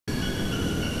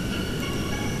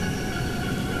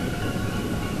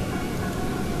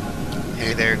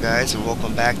Hey there guys, and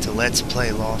welcome back to Let's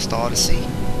Play Lost Odyssey.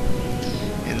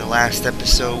 In the last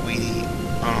episode we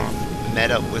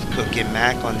met up with Cook and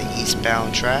Mac on the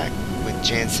eastbound track with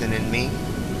Jansen and me.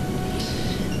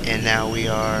 And now we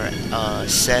are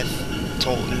Seth,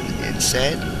 Tolten, and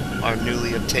Seth, our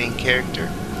newly obtained character,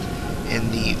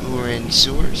 in the Uhran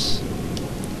Sewers.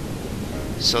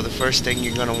 So the first thing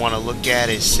you're going to want to look at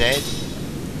is Seth.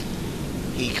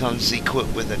 He comes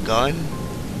equipped with a gun,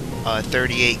 a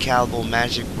 38 caliber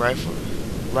magic rifle.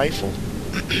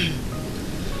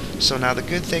 So now the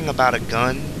good thing about a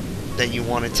gun that you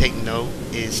want to take note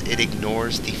is it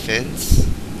ignores defense.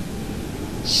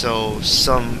 So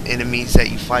some enemies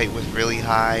that you fight with really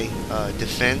high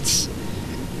defense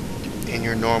and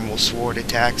your normal sword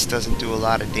attacks doesn't do a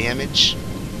lot of damage,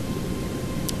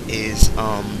 is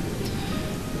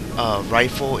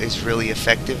rifle is really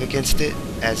effective against it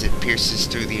as it pierces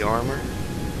through the armor.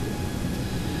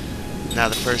 Now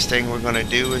the first thing we're going to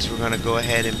do is we're going to go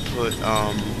ahead and put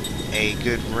a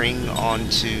good ring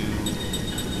onto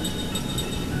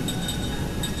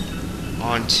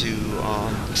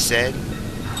Seth.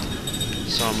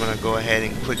 So I'm going to go ahead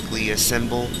and quickly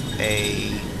assemble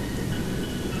a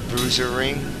bruiser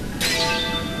ring.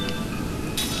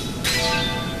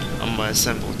 I'm going to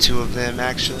assemble two of them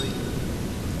actually.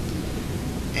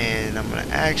 And I'm going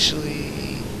to actually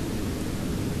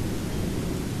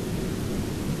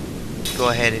go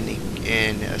ahead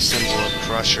and assemble a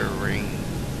crusher ring.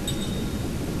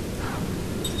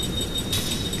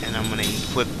 And I'm going to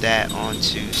equip that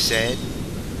onto Seth.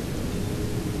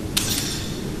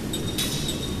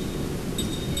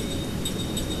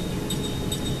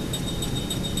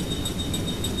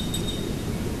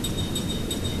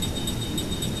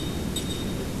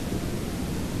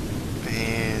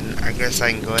 And I guess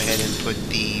I can go ahead and put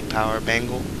the power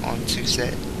bangle onto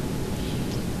Seth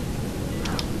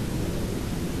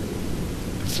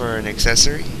for an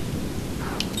accessory.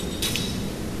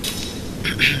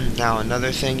 Now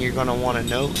another thing you're going to want to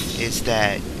note is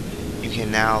that you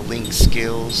can now link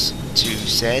skills to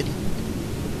Seth,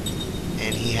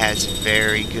 and he has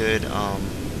very good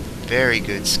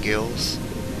skills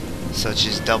such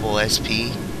as double SP,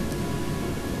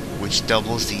 which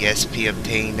doubles the SP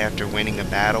obtained after winning a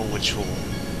battle, which will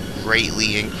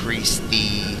greatly increase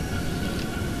the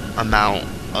amount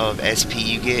of SP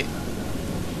you get.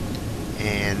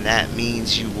 And that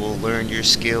means you will learn your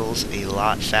skills a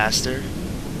lot faster.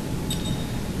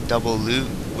 Double loot,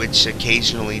 which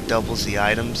occasionally doubles the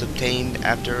items obtained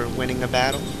after winning a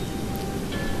battle.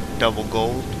 Double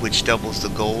gold, which doubles the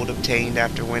gold obtained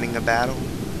after winning a battle,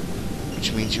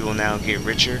 which means you will now get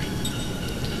richer.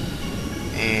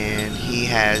 And he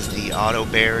has the auto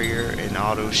barrier and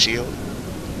auto shield,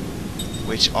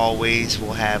 which always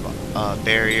will have a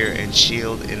barrier and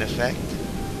shield in effect,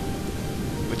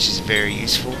 which is very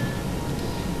useful.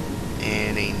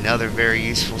 And another very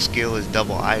useful skill is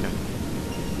double item,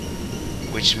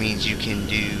 which means you can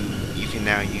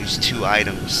now use two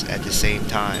items at the same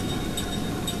time,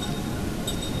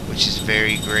 which is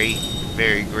very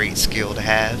great skill to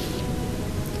have.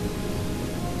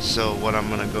 So what I'm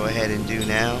going to go ahead and do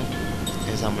now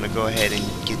is I'm going to go ahead and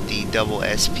get the double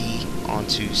SP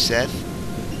onto Seth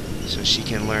so she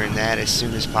can learn that as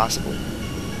soon as possible.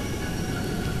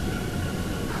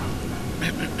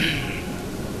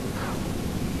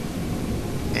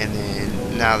 And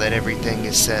then now that everything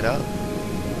is set up,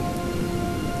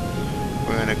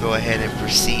 we're going to go ahead and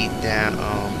proceed down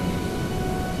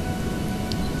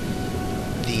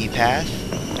the path.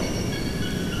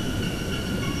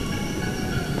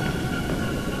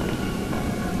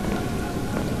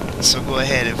 So go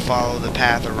ahead and follow the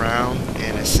path around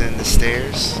and ascend the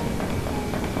stairs.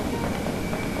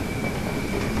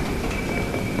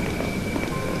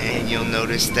 And you'll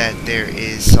notice that there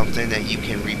is something that you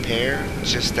can repair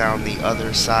just down the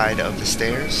other side of the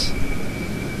stairs.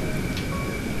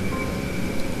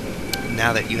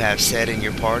 Now that you have Seth in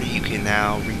your party, you can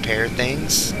now repair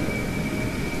things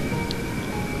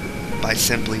by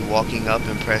simply walking up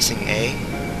and pressing A.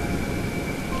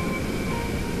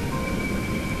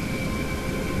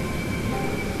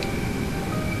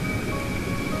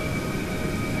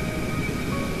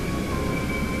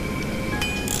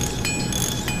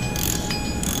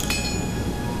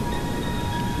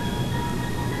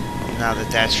 Now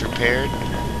that that's repaired,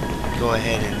 go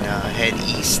ahead and head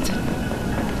east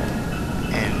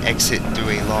and exit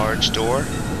through a large door.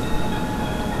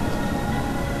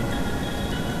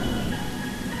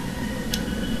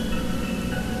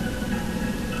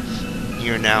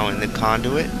 You're now in the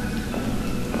conduit.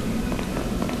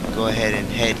 Go ahead and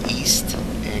head east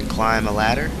and climb a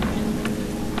ladder.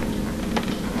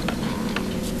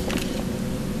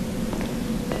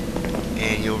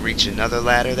 and you'll reach another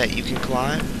ladder that you can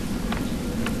climb.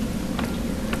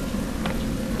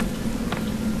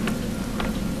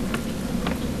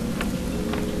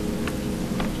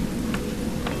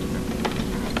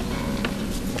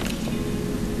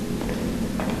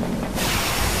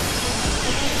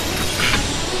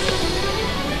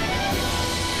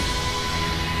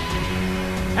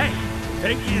 Hey,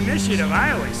 take the initiative,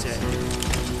 I always say.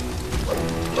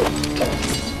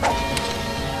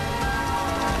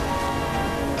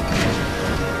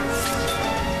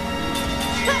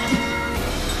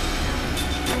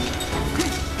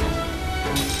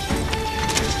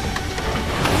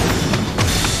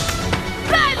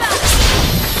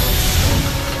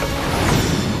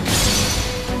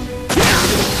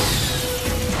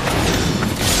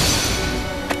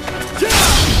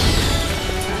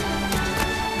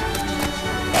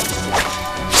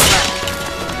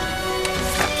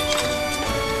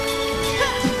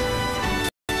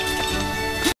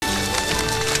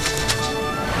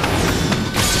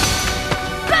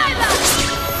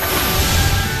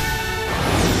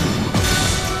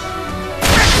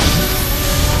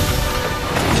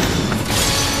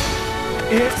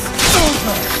 It's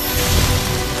over!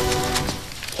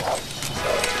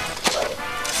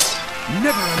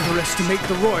 Never underestimate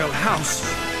the royal house.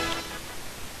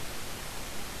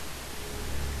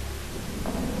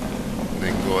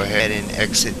 Then go ahead and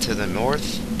exit to the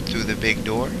north through the big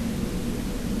door.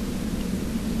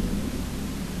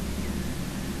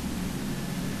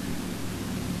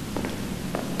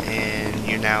 And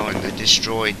you're now in the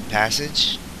destroyed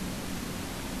passage.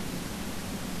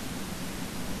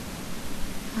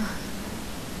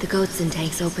 The goats and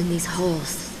tanks open these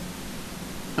holes.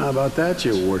 How about that,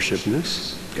 your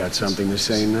worshipness? Got something to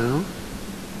say now?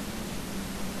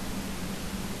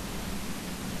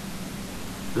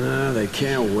 They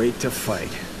can't wait to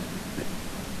fight.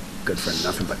 Good for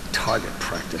nothing but target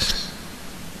practice.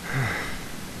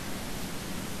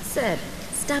 Sid,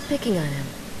 stop picking on him.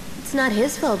 It's not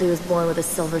his fault he was born with a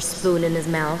silver spoon in his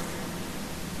mouth.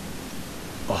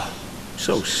 Oh,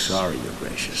 so sorry, your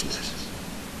graciousness.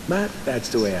 But that's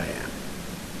the way I am.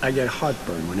 I get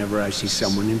heartburn whenever I see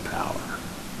someone in power.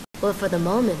 Well, for the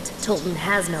moment, Tolten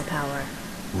has no power.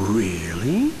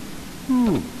 Really?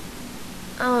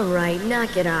 All right,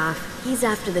 knock it off. He's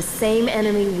after the same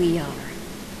enemy we are.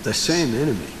 The same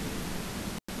enemy?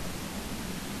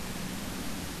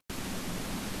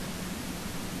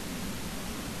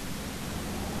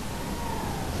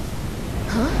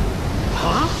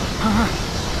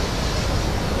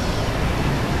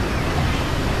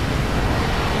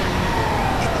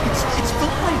 It's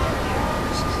fine.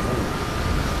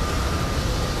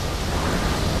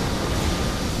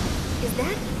 Is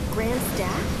that Grand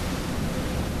Staff?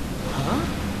 Huh?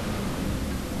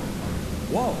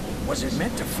 Whoa, was it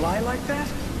meant to fly like that?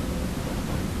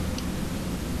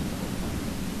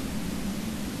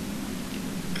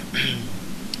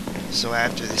 So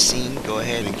after the scene, go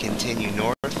ahead and continue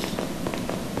north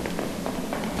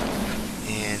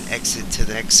and exit to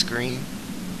the next screen.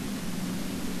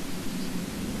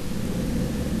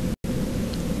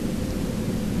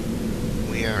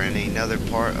 We are in another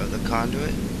part of the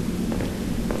conduit,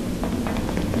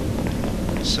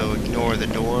 so ignore the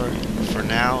door for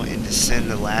now and descend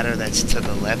the ladder that's to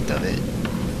the left of it.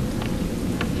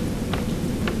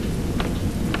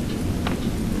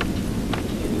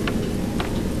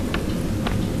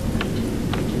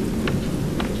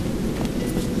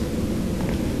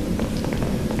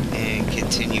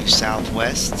 Continue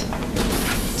southwest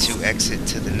to exit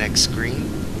to the next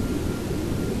screen.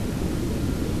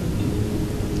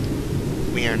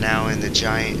 We are now in the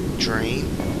giant drain.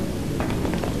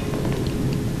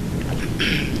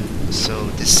 So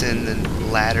descend the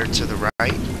ladder to the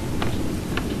right.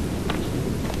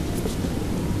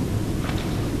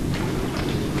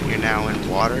 You're now in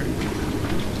water.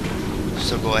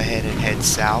 So go ahead and head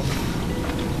south.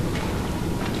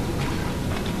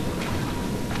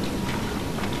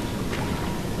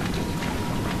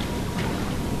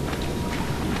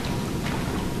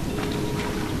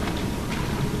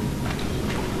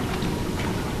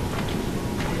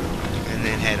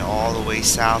 Head all the way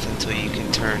south until you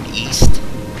can turn east.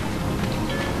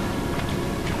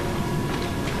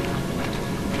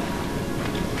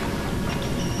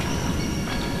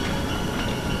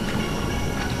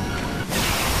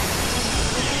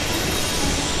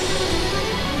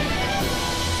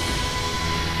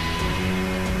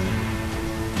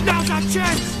 Now's our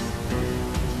chance!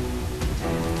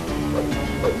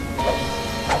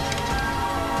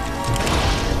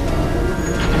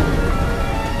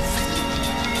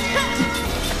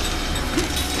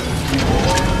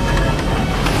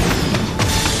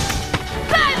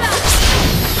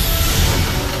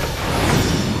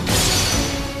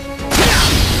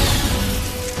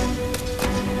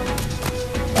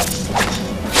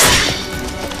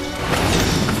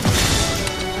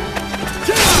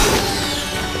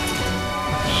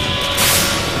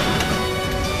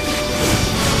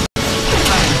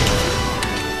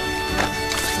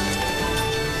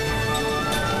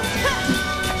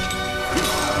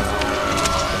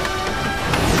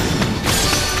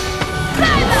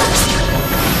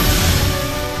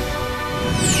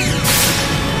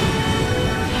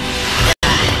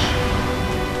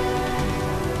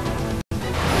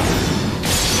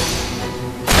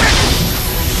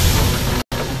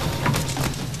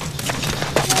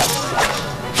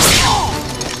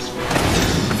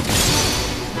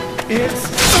 It's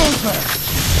over!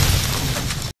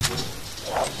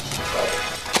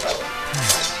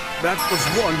 That was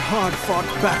one hard-fought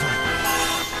battle.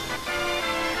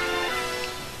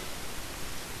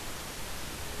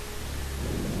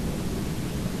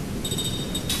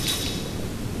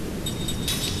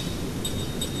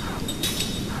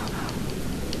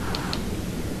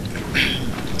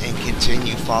 And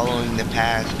continue following the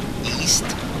path east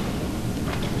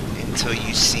until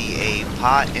you see a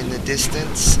pot in the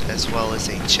distance as well as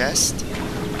a chest.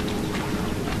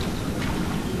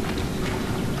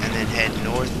 And then head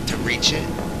north to reach it.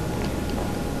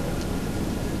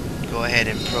 Go ahead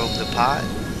and probe the pot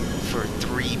for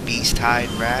 3 beast hide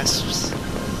rasps.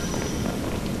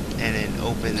 And then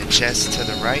open the chest to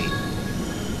the right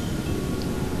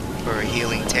for a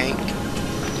healing tank.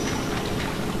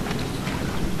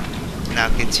 Now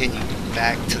continue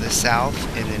back to the south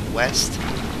and then west.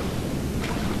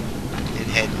 And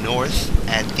head north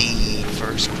at the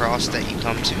first cross that you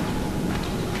come to.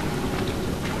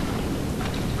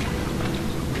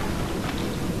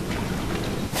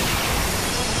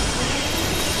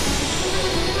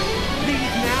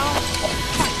 Leave now or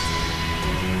fight!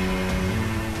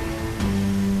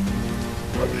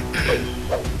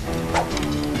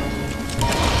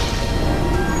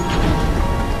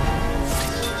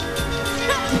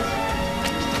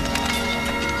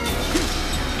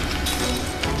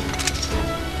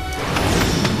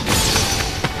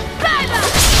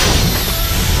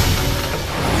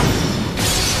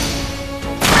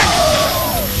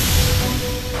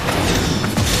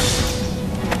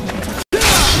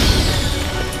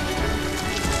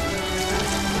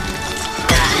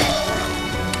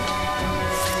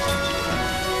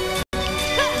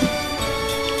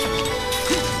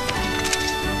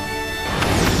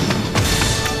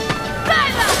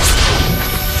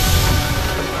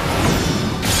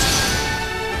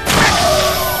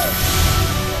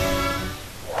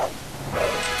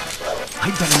 I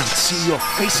better not see your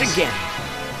face again.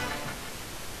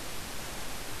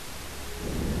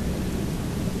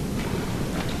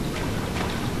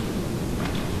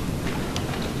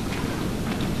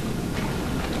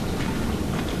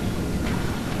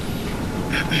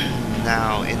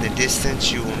 Now in the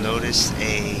distance you will notice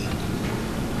a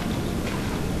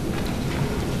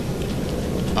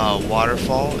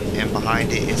waterfall, and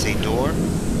behind it is a door.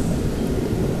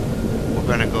 We're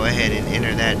going to go ahead and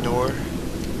enter that door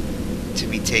to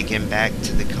be taken back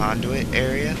to the conduit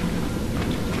area.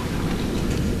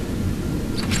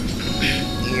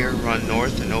 Here, run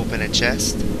north and open a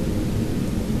chest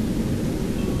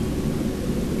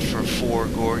for 4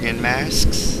 Gorgon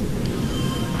masks.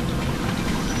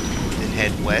 Then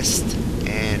head west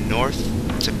and north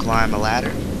to climb a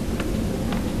ladder.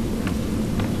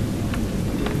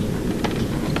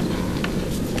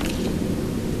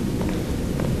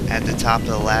 At the top of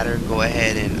the ladder, go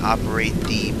ahead and operate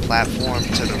the platform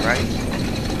to the right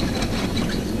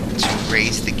to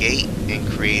raise the gate and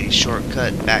create a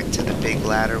shortcut back to the big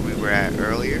ladder we were at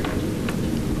earlier.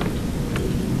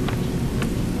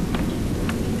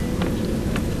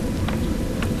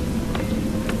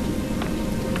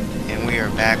 And we are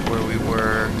back where we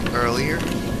were earlier.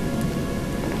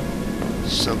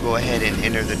 So go ahead and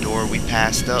enter the door we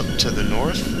passed up to the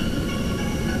north.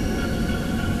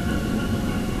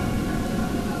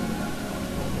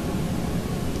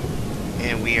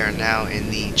 And we are now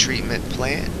in the treatment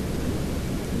plant.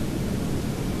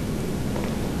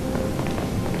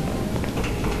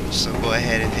 So go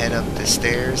ahead and head up the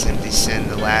stairs and descend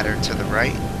the ladder to the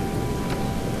right.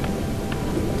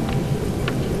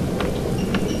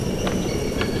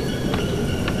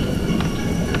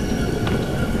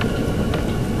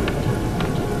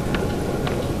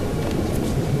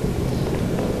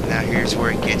 Now here's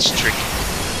where it gets tricky.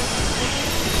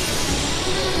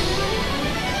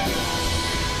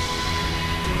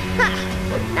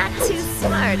 Not too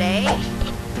smart, eh?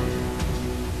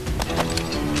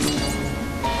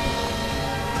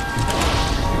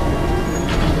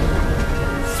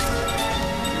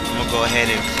 I'm gonna go ahead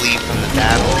and flee from the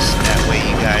battles. That way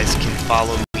you guys can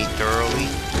follow me thoroughly.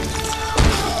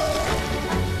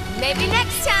 Maybe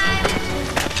next time.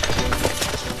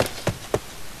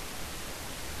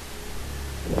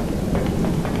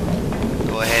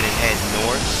 Go ahead and head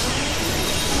north.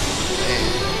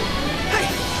 Hey,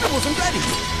 I wasn't ready.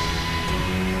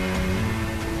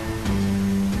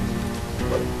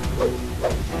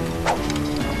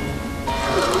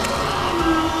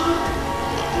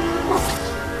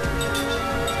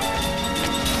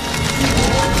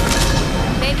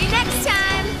 Maybe next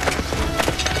time.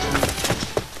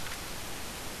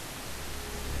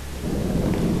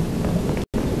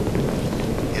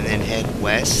 And then head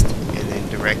west, and then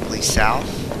directly directly south.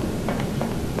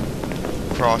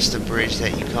 Cross the bridge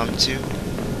that you come to.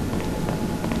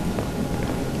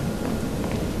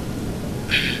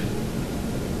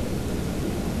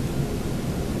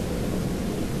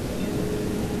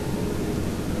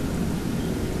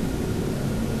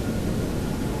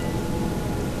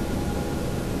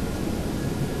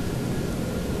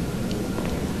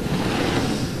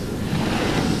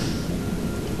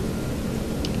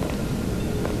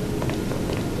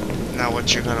 Now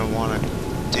what you're going to want to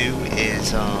do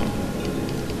is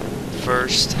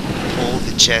first pull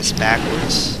the chest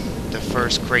backwards, the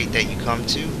first crate that you come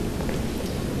to,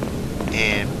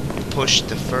 and push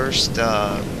the first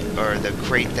or the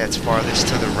crate that's farthest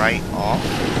to the right off,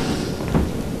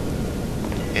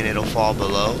 and it'll fall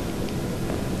below.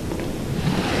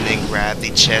 And then grab the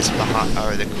chest behind,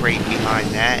 or the crate behind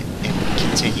that, and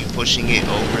continue pushing it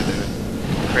over the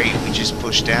crate we just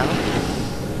pushed down.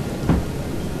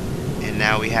 And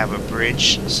now we have a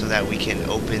bridge so that we can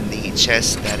open the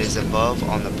chest that is above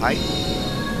on the pipe.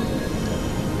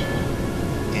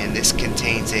 And this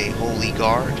contains a holy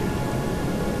guard.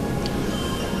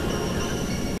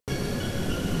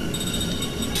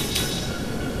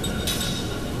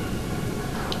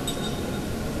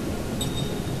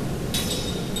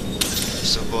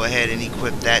 So go ahead and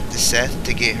equip that to Seth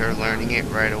to get her learning it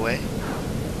right away.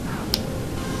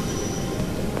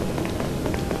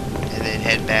 And then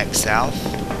head back south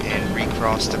and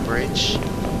recross the bridge.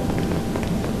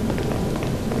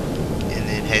 And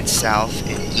then head south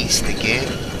and east again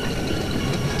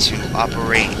to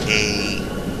operate a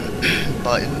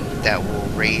button that will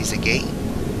raise a gate.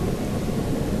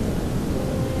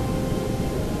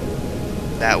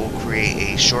 That will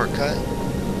create a shortcut.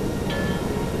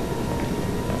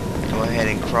 Go ahead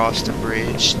and cross the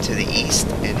bridge to the east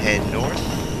and head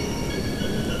north.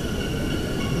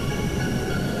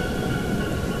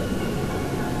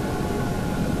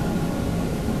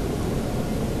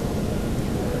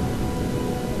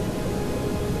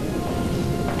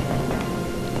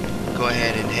 Go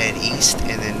ahead and head east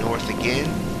and then north again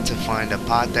to find a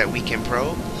pot that we can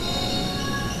probe.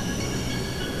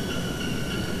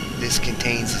 This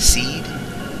contains a seed.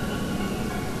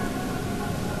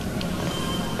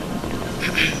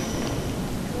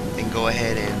 Then go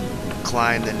ahead and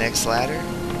climb the next ladder.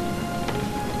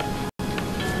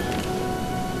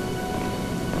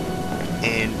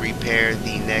 And repair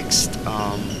the next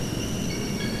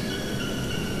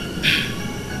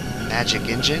magic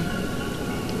engine.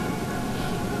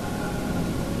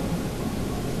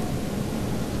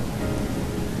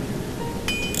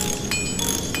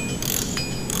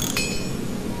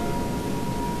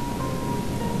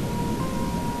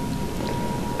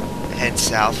 Head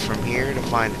south from here to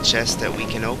find a chest that we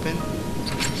can open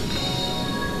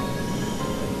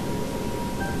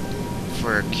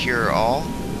for a cure all.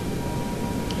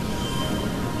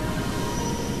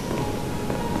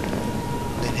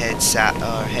 Then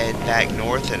head back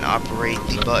north and operate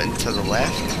the button to the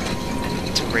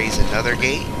left to raise another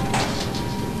gate.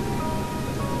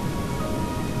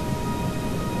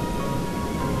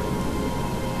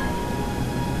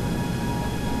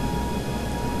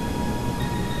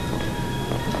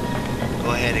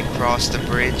 Go ahead and cross the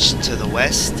bridge to the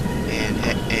west and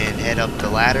head up the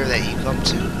ladder that you come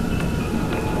to.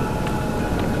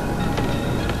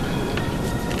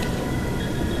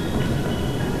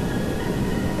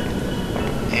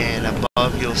 And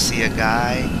above you'll see a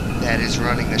guy that is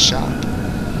running the shop.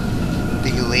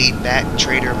 The laid-back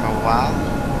Trader Mawal.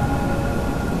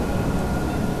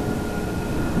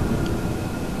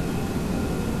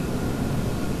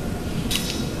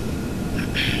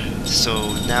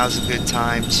 So now's a good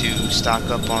time to stock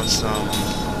up on some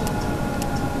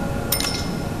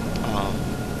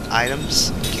items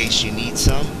in case you need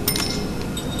some.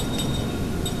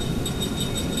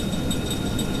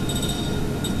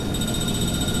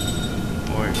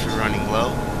 Or if you're running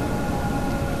low.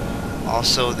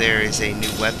 Also, there is a new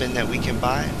weapon that we can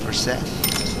buy for Seth.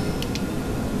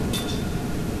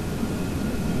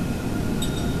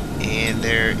 And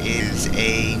there is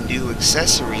a new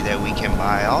accessory that we can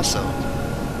buy also,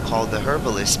 called the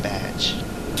Herbalist Badge.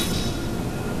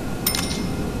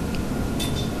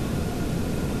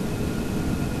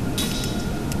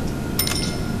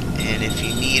 And if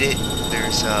you need it,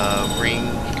 there's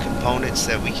ring components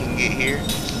that we can get here.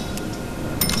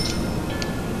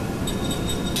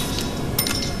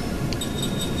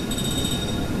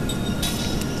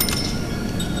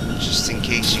 Just in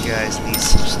case you guys need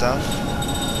some stuff.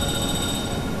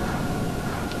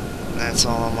 That's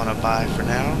all I'm gonna buy for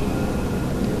now.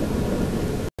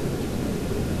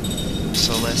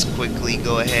 So let's quickly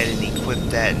go ahead and equip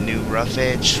that new rough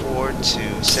edge sword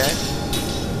to Seth.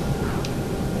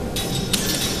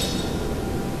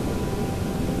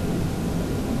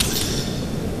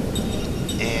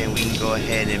 go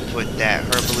ahead and put that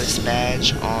herbalist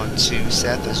badge onto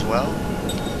Seth as well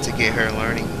to get her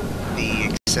learning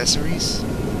the accessories.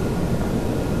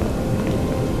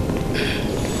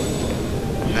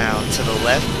 Now to the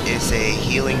left is a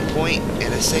healing point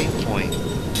and a save point.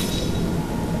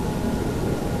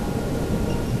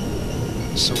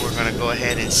 So we're going to go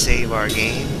ahead and save our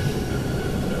game.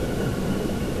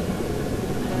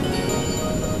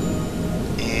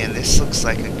 And this looks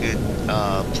like a good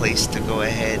place to go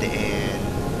ahead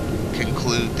and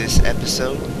conclude this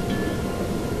episode.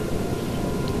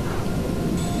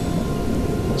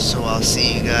 So I'll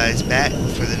see you guys back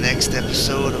for the next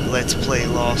episode of Let's Play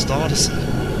Lost Odyssey,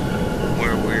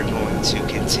 where we're going to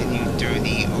continue through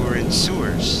the Uhran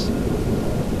Sewers.